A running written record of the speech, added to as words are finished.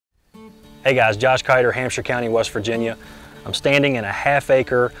Hey guys, Josh Kiter, Hampshire County, West Virginia. I'm standing in a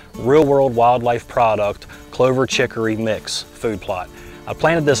half-acre, real-world wildlife product, Clover Chicory mix food plot. I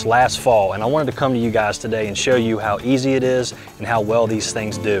planted this last fall and I wanted to come to you guys today and show you how easy it is and how well these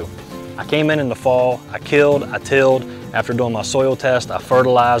things do. I came in the fall, I killed, I tilled. After doing my soil test, I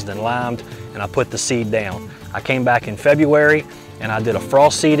fertilized and limed, and I put the seed down. I came back in February and I did a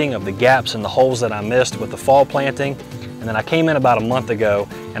frost seeding of the gaps and the holes that I missed with the fall planting. And then I came in about a month ago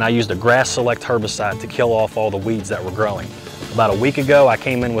and I used a grass select herbicide to kill off all the weeds that were growing. About a week ago I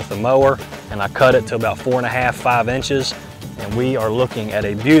came in with the mower and I cut it to about 4.5 to 5 inches, and we are looking at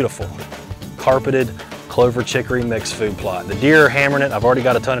a beautiful carpeted Clover Chicory mix food plot. The deer are hammering it. I've already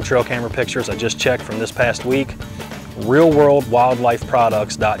got a ton of trail camera pictures I just checked from this past week.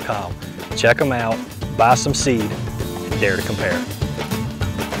 realworldwildlifeproducts.com. Check them out, buy some seed, and dare to compare.